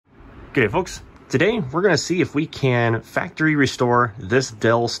G'day folks, today we're going to see if we can factory restore this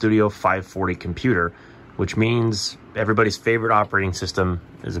Dell Studio 540 computer, which means everybody's favorite operating system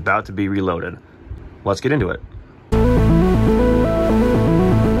is about to be reloaded. Let's get into it.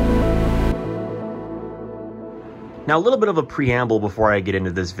 Now, a little bit of a preamble before I get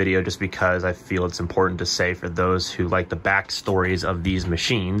into this video, just because I feel it's important to say for those who like the backstories of these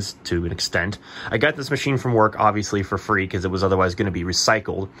machines to an extent. I got this machine from work, obviously for free, because it was otherwise going to be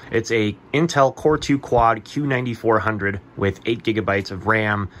recycled. It's a Intel Core 2 Quad Q9400 with 8 gigabytes of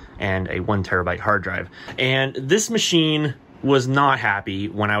RAM and a 1 terabyte hard drive. And this machine was not happy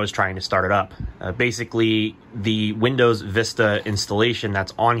when I was trying to start it up. Basically, the Windows Vista installation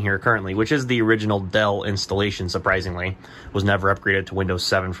that's on here currently, which is the original Dell installation, surprisingly, was never upgraded to Windows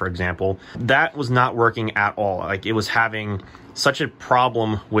 7, for example. That was not working at all. Like, it was having such a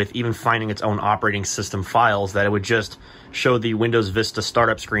problem with even finding its own operating system files that it would just show the Windows Vista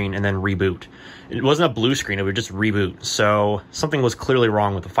startup screen and then reboot. It wasn't a blue screen, it would just reboot. So something was clearly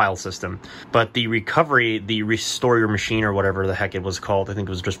wrong with the file system. But the recovery, the restore your machine or whatever the heck it was called, I think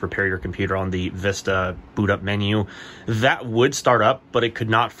it was just prepare your computer on the Vista boot up menu, that would start up, but it could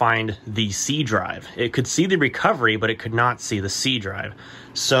not find the C drive. It could see the recovery, but it could not see the C drive.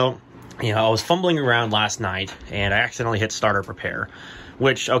 So, you know, I was fumbling around last night and I accidentally hit startup repair,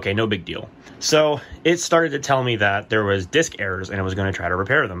 which, okay, no big deal. So it started to tell me that there was disk errors and it was going to try to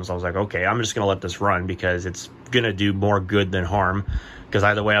repair them. So I was like, okay, I'm just going to let this run because it's going to do more good than harm, because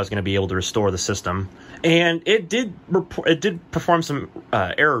either way I was going to be able to restore the system. And it did perform some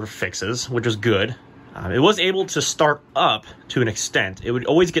error fixes, which was good. It was able to start up to an extent. It would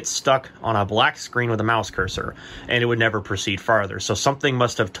always get stuck on a black screen with a mouse cursor, and it would never proceed farther. So something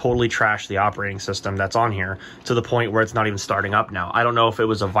must have totally trashed the operating system that's on here to the point where it's not even starting up now. I don't know if it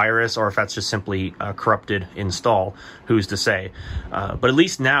was a virus or if that's just simply a corrupted install. Who's to say? But at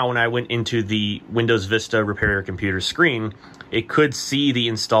least now when I went into the Windows Vista Repair Your Computer screen, it could see the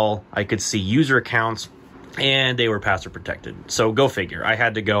install. I could see user accounts, and they were password protected. So go figure. I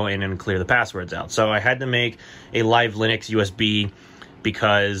had to go in and clear the passwords out. So I had to make a live Linux USB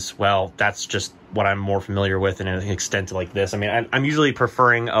because, well, that's just what I'm more familiar with in an extent like this. I mean, I'm usually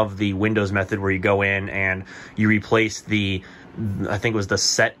preferring of the Windows method where you go in and you replace the, I think it was the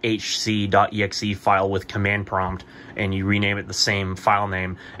sethc.exe file with command prompt, and you rename it the same file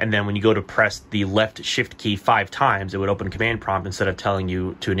name, and then when you go to press the left shift key 5 times, it would open command prompt instead of telling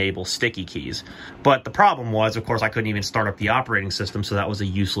you to enable sticky keys. But the problem was, of course, I couldn't even start up the operating system, so that was a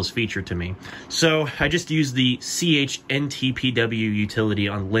useless feature to me. So I just used the chntpw utility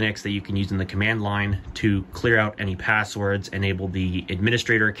on Linux that you can use in the command line to clear out any passwords, enable the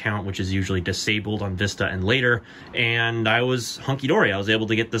administrator account, which is usually disabled on Vista and later, and I was hunky-dory. I was able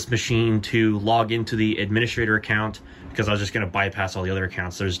to get this machine to log into the administrator account because I was just going to bypass all the other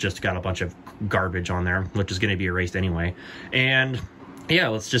accounts. There's just got a bunch of garbage on there, which is going to be erased anyway. And yeah,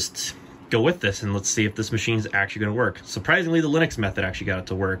 let's just go with this and let's see if this machine is actually going to work. Surprisingly, the Linux method actually got it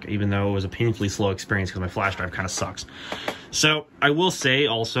to work, even though it was a painfully slow experience because my flash drive kind of sucks. So I will say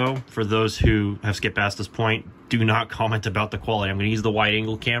also, for those who have skipped past this point, do not comment about the quality. I'm going to use the wide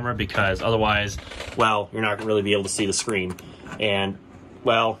angle camera because otherwise, well, you're not going to really be able to see the screen. And,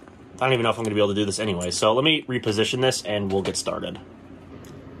 well, I don't even know if I'm going to be able to do this anyway. So let me reposition this and we'll get started.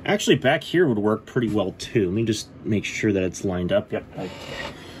 Actually, back here would work pretty well too. Let me just make sure that it's lined up. Yep.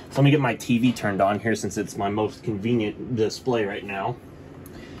 So let me get my TV turned on here since it's my most convenient display right now.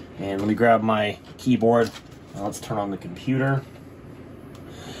 And let me grab my keyboard. Now let's turn on the computer.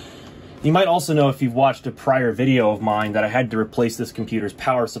 You might also know, if you've watched a prior video of mine, that I had to replace this computer's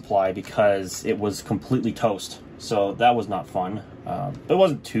power supply because it was completely toast. So that was not fun. It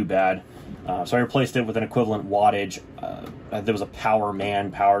wasn't too bad. So I replaced it with an equivalent wattage. There was a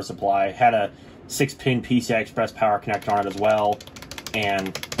power supply. Had a 6-pin PCI Express power connector on it as well.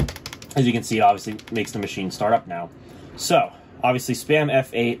 And as you can see, it obviously makes the machine start up now. So obviously spam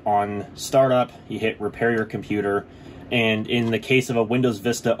F8 on startup. You hit repair your computer. And in the case of a Windows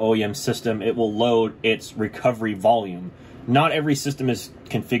Vista OEM system, it will load its recovery volume. Not every system is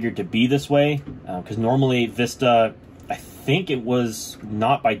configured to be this way, because normally Vista, I think it was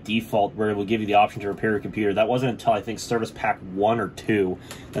not by default where it will give you the option to repair your computer. That wasn't until, I think, Service Pack 1 or 2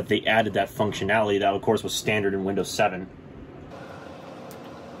 that they added that functionality. That, of course, was standard in Windows 7.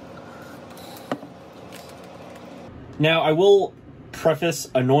 Now, I will preface,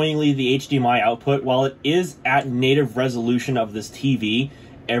 annoyingly, the HDMI output, while it is at native resolution of this TV,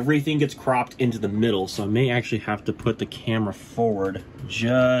 everything gets cropped into the middle, so I may actually have to put the camera forward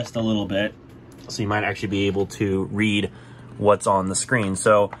just a little bit so you might actually be able to read what's on the screen.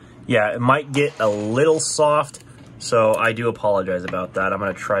 So yeah, it might get a little soft So I do apologize about that. I'm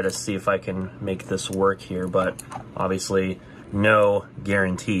gonna try to see if I can make this work here, but obviously no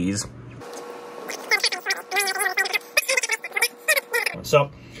guarantees.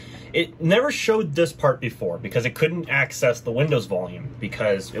 So it never showed this part before because it couldn't access the Windows volume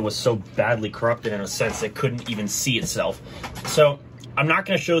because it was so badly corrupted in a sense it couldn't even see itself. So I'm not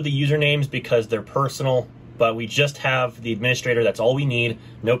gonna show the usernames because they're personal, but we just have the administrator. That's all we need.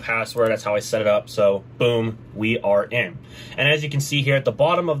 No password. That's how I set it up. So boom, we are in. And as you can see here at the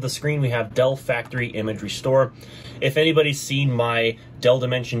bottom of the screen, we have Dell Factory Image Restore. If anybody's seen my Dell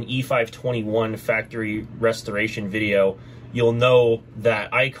Dimension E521 factory restoration video, you'll know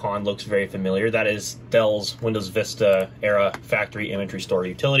that icon looks very familiar. That is Dell's Windows Vista era factory image restore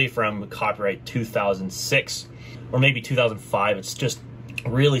utility from copyright 2006 or maybe 2005. It's just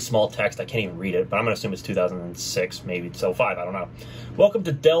really small text. I can't even read it, but I'm gonna assume it's 2006, maybe so 5, I don't know. Welcome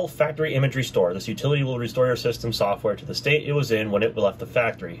to Dell Factory Image Restore. This utility will restore your system software to the state it was in when it left the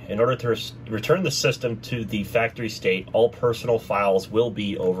factory. In order to return the system to the factory state, all personal files will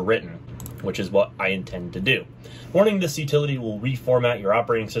be overwritten, which is what I intend to do. Warning, this utility will reformat your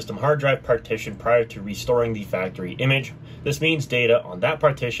operating system hard drive partition prior to restoring the factory image. This means data on that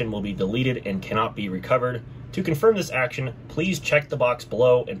partition will be deleted and cannot be recovered. To confirm this action, please check the box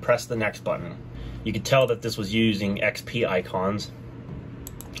below and press the next button. You can tell that this was using XP icons.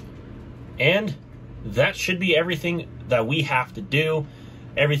 And that should be everything that we have to do.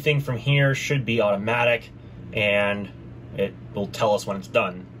 Everything from here should be automatic and it will tell us when it's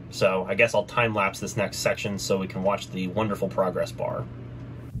done. So I guess I'll time lapse this next section so we can watch the wonderful progress bar.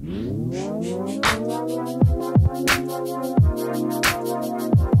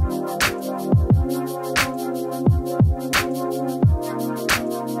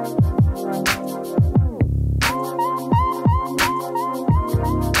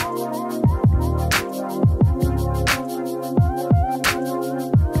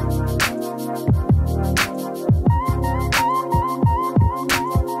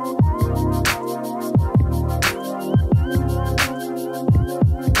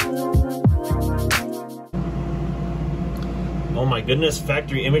 Oh my goodness,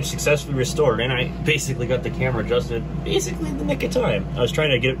 factory image successfully restored, and I basically got the camera adjusted basically in the nick of time. I was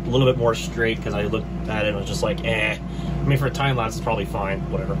trying to get it a little bit more straight because I looked at it and was just like, eh. I mean, for a time lapse, it's probably fine,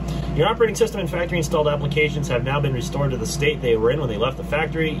 whatever. Your operating system and factory installed applications have now been restored to the state they were in when they left the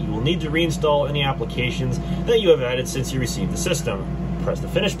factory. You will need to reinstall any applications that you have added since you received the system. Press the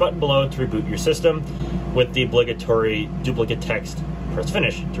finish button below to reboot your system. With the obligatory duplicate text, press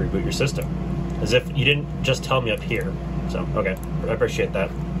finish to reboot your system. As if you didn't just tell me up here. So, okay, I appreciate that.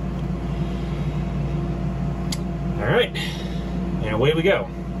 All right, and away we go.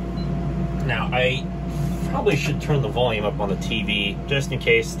 Now, I probably should turn the volume up on the TV just in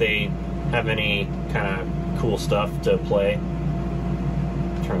case they have any kind of cool stuff to play.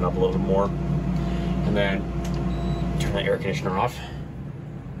 Turn it up a little bit more. And then turn the air conditioner off.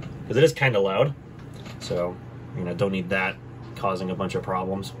 Because it is kind of loud. So, you know, don't need that causing a bunch of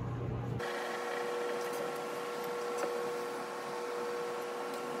problems.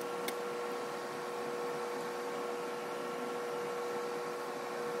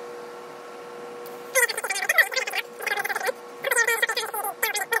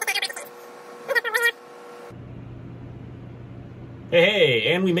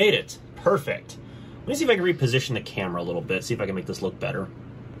 Hey, and we made it. Perfect. Let me see if I can reposition the camera a little bit, see if I can make this look better.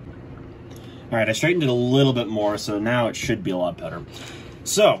 All right, I straightened it a little bit more, so now it should be a lot better.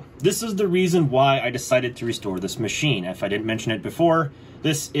 So, this is the reason why I decided to restore this machine. If I didn't mention it before,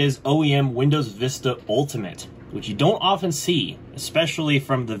 this is OEM Windows Vista Ultimate, which you don't often see, especially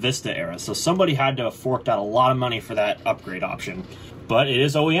from the Vista era. So somebody had to have forked out a lot of money for that upgrade option. But it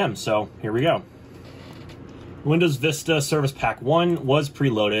is OEM, so here we go. Windows Vista Service Pack 1 was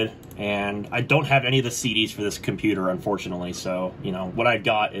preloaded, and I don't have any of the CDs for this computer, unfortunately, so, you know, what I've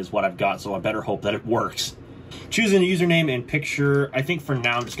got is what I've got, so I better hope that it works. Choosing a username and picture, I think for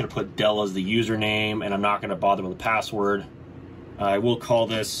now I'm just going to put Dell as the username, and I'm not going to bother with a password. I will call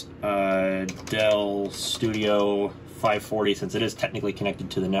this Dell Studio 540, since it is technically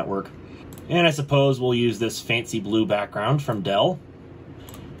connected to the network. And I suppose we'll use this fancy blue background from Dell.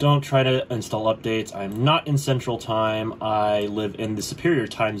 Don't try to install updates. I'm not in Central Time. I live in the superior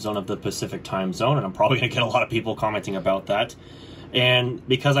time zone of the Pacific time zone, and I'm probably going to get a lot of people commenting about that. And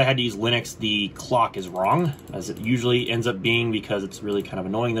because I had to use Linux, the clock is wrong, as it usually ends up being, because it's really kind of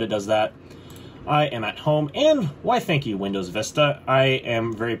annoying that it does that. I am at home, and why thank you, Windows Vista. I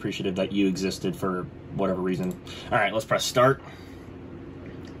am very appreciative that you existed for whatever reason. All right, let's press start.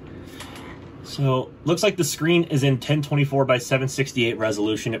 So, looks like the screen is in 1024 by 768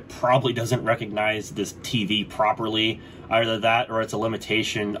 resolution. It probably doesn't recognize this TV properly. Either that or it's a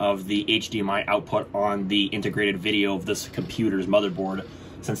limitation of the HDMI output on the integrated video of this computer's motherboard,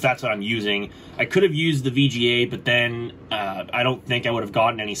 since that's what I'm using. I could have used the VGA, but then I don't think I would have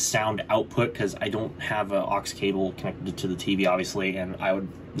gotten any sound output because I don't have an aux cable connected to the TV, obviously, and I would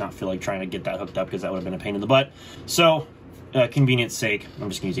not feel like trying to get that hooked up because that would have been a pain in the butt. So, convenience sake, I'm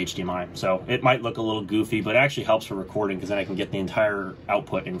just going to use HDMI. So it might look a little goofy, but it actually helps for recording because then I can get the entire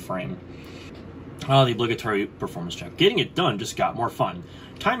output in frame. Oh, the obligatory performance check. Getting it done just got more fun.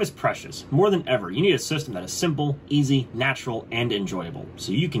 Time is precious. More than ever, you need a system that is simple, easy, natural, and enjoyable,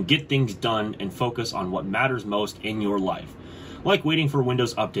 so you can get things done and focus on what matters most in your life. Like waiting for a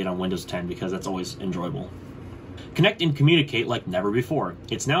Windows update on Windows 10, because that's always enjoyable. Connect and communicate like never before.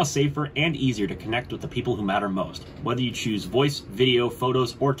 It's now safer and easier to connect with the people who matter most. Whether you choose voice, video,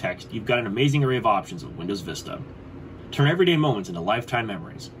 photos, or text, you've got an amazing array of options with Windows Vista. Turn everyday moments into lifetime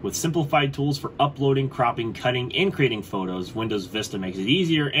memories. With simplified tools for uploading, cropping, cutting, and creating photos, Windows Vista makes it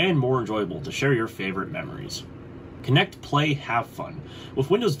easier and more enjoyable to share your favorite memories. Connect, play, have fun. With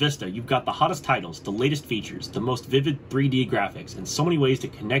Windows Vista, you've got the hottest titles, the latest features, the most vivid 3D graphics, and so many ways to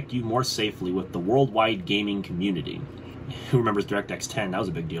connect you more safely with the worldwide gaming community. Who remembers DirectX 10? That was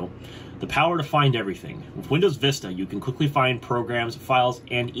a big deal. The power to find everything. With Windows Vista, you can quickly find programs, files,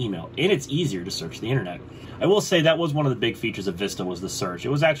 and email, and it's easier to search the internet. I will say that was one of the big features of Vista was the search. It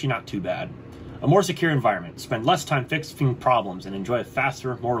was actually not too bad. A more secure environment. Spend less time fixing problems and enjoy a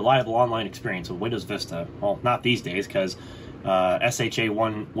faster, more reliable online experience with Windows Vista. Well, not these days, because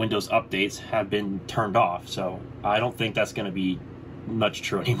SHA-1 Windows updates have been turned off, so I don't think that's going to be much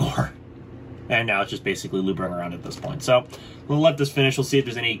true anymore. And now it's just basically looping around at this point. So we'll let this finish. We'll see if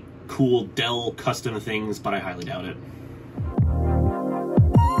there's any cool Dell custom things, but I highly doubt it.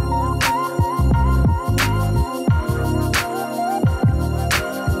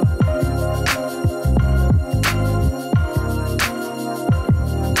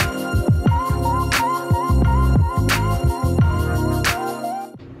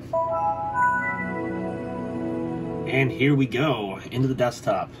 And here we go, into the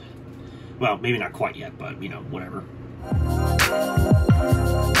desktop. Well, maybe not quite yet, but, you know, whatever.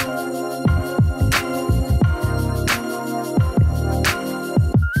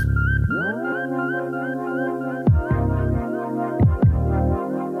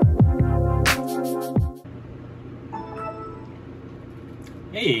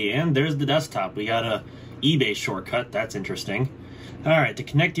 Hey, and there's the desktop. We got a eBay shortcut. That's interesting. All right, to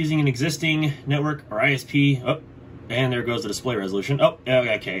connect using an existing network or ISP. Oh, and there goes the display resolution. Oh,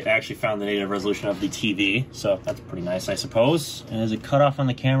 okay. I actually found the native resolution of the TV, so that's pretty nice, I suppose. And is it cut off on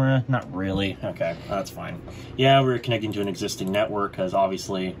the camera? Not really. Okay, that's fine. Yeah, we're connecting to an existing network because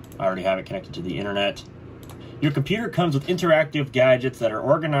obviously I already have it connected to the internet. Your computer comes with interactive gadgets that are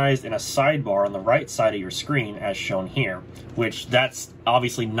organized in a sidebar on the right side of your screen, as shown here, which that's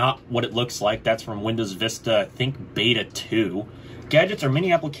obviously not what it looks like. That's from Windows Vista, I think Beta 2. Gadgets are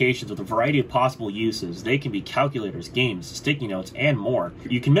many applications with a variety of possible uses. They can be calculators, games, sticky notes, and more.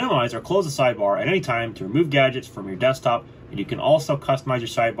 You can minimize or close the sidebar at any time to remove gadgets from your desktop, and you can also customize your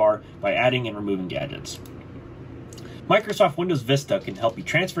sidebar by adding and removing gadgets. Microsoft Windows Vista can help you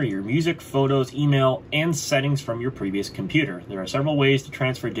transfer your music, photos, email, and settings from your previous computer. There are several ways to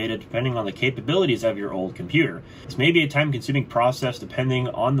transfer data depending on the capabilities of your old computer. This may be a time-consuming process depending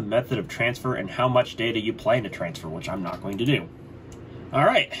on the method of transfer and how much data you plan to transfer, which I'm not going to do. All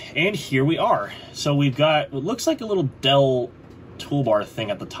right, and here we are. So we've got what looks like a little Dell toolbar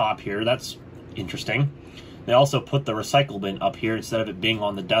thing at the top here. That's interesting. They also put the recycle bin up here instead of it being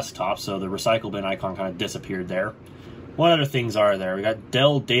on the desktop, so the recycle bin icon kind of disappeared there. What other things are there? We got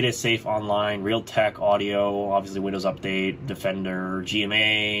Dell Data Safe Online, Realtek Audio, obviously Windows Update, Defender,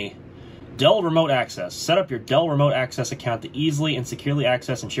 GMA, Dell Remote Access. Set up your Dell Remote Access account to easily and securely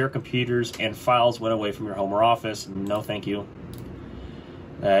access and share computers and files when away from your home or office. No, thank you.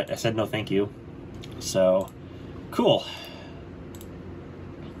 I said no thank you. So, cool.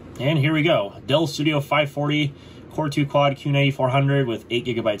 And here we go. Dell Studio 540 Core 2 Quad Q9400 with 8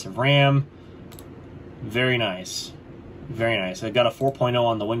 GB of RAM. Very nice. Very nice. I've got a 4.0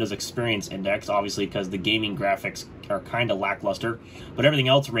 on the Windows Experience Index, obviously because the gaming graphics are kind of lackluster. But everything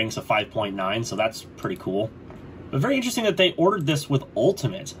else ranks a 5.9, so that's pretty cool. But very interesting that they ordered this with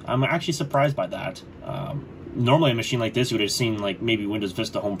Ultimate. I'm actually surprised by that. Normally a machine like this you would have seen like maybe Windows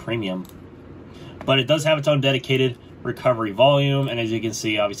Vista Home Premium. But it does have its own dedicated recovery volume, and as you can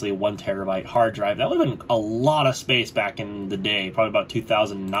see, obviously a 1 terabyte hard drive. That would have been a lot of space back in the day. Probably about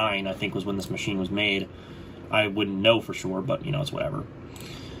 2009, I think, was when this machine was made. I wouldn't know for sure, but, you know, it's whatever.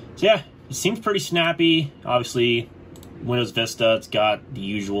 So, yeah, it seems pretty snappy. Obviously, Windows Vista, it's got the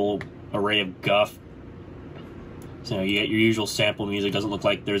usual array of guff. So you get your usual sample music. Doesn't look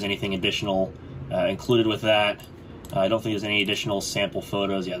like there's anything additional included with that. I don't think there's any additional sample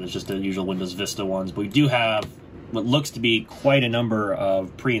photos. Yeah, there's just the usual Windows Vista ones. But we do have what looks to be quite a number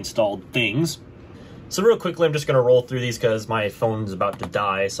of pre-installed things. So real quickly, I'm just going to roll through these because my phone's about to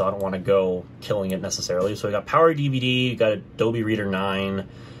die, so I don't want to go killing it necessarily. So we got Power DVD, we got Adobe Reader 9,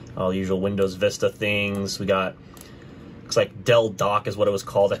 all the usual Windows Vista things. We got, looks like Dell Dock is what it was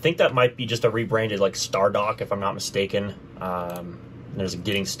called. I think that might be just a rebranded like Star Dock, if I'm not mistaken. There's a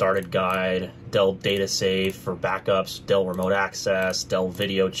Getting Started guide, Dell Data Save for backups, Dell Remote Access, Dell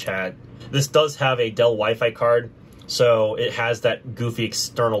Video Chat. This does have a Dell Wi-Fi card. So it has that goofy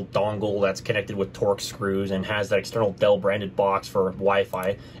external dongle that's connected with Torx screws and has that external Dell branded box for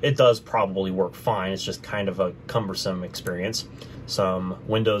Wi-Fi. It does probably work fine. It's just kind of a cumbersome experience. Some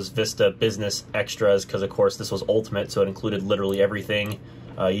Windows Vista business extras, because of course this was Ultimate, so it included literally everything.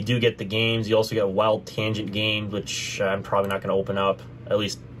 You do get the games. You also get a Wild Tangent game, which I'm probably not going to open up, at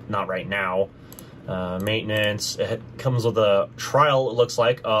least not right now. Maintenance. It comes with a trial, it looks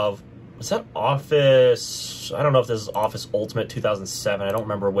like, of... Is that Office? I don't know if this is Office Ultimate 2007. I don't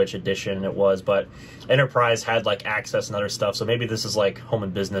remember which edition it was, but Enterprise had like Access and other stuff. So maybe this is like Home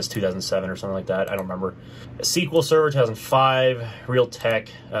and Business 2007 or something like that. I don't remember. SQL Server 2005, Realtek,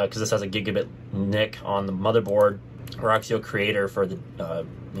 because this has a gigabit NIC on the motherboard. Roxio Creator for the,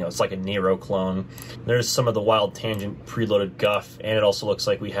 it's like a Nero clone. There's some of the Wild Tangent preloaded guff, and it also looks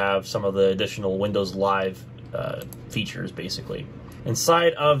like we have some of the additional Windows Live features, basically.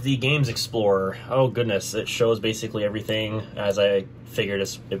 Inside of the Games Explorer, oh goodness, it shows basically everything as I figured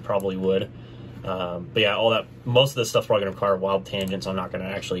it probably would. But yeah, most of this stuff's probably going to require Wild Tangent, so I'm not going to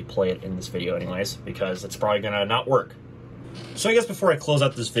actually play it in this video anyways, because it's probably going to not work. So I guess before I close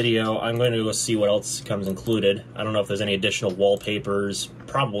out this video, I'm going to go see what else comes included. I don't know if there's any additional wallpapers,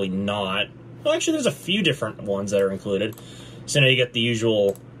 probably not. Well, actually there's a few different ones that are included. So now you get the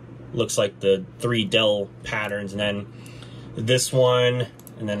usual, looks like the 3 Dell patterns, and then this one,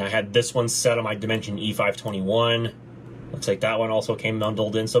 and then I had this one set on my Dimension E521. Looks like that one also came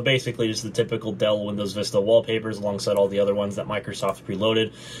bundled in. So basically just the typical Dell Windows Vista wallpapers alongside all the other ones that Microsoft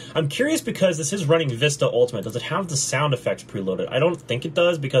preloaded. I'm curious because this is running Vista Ultimate. Does it have the sound effects preloaded? I don't think it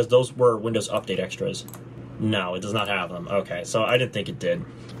does because those were Windows Update extras. No, it does not have them. Okay, so I didn't think it did,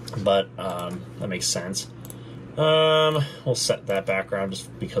 but that makes sense. We'll set that background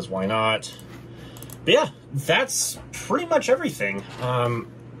just because why not? But yeah, that's pretty much everything. Well,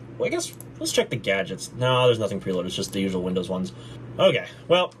 I guess let's check the gadgets. No, there's nothing preloaded. It's just the usual Windows ones. Okay,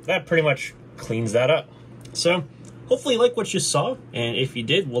 well, that pretty much cleans that up. So, hopefully you like what you saw. And if you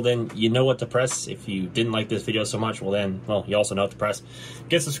did, well, then you know what to press. If you didn't like this video so much, well, then, well, you also know what to press.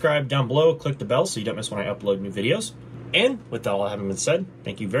 Get subscribed down below. Click the bell so you don't miss when I upload new videos. And with all having been said,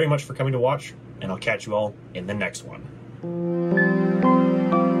 thank you very much for coming to watch. And I'll catch you all in the next one.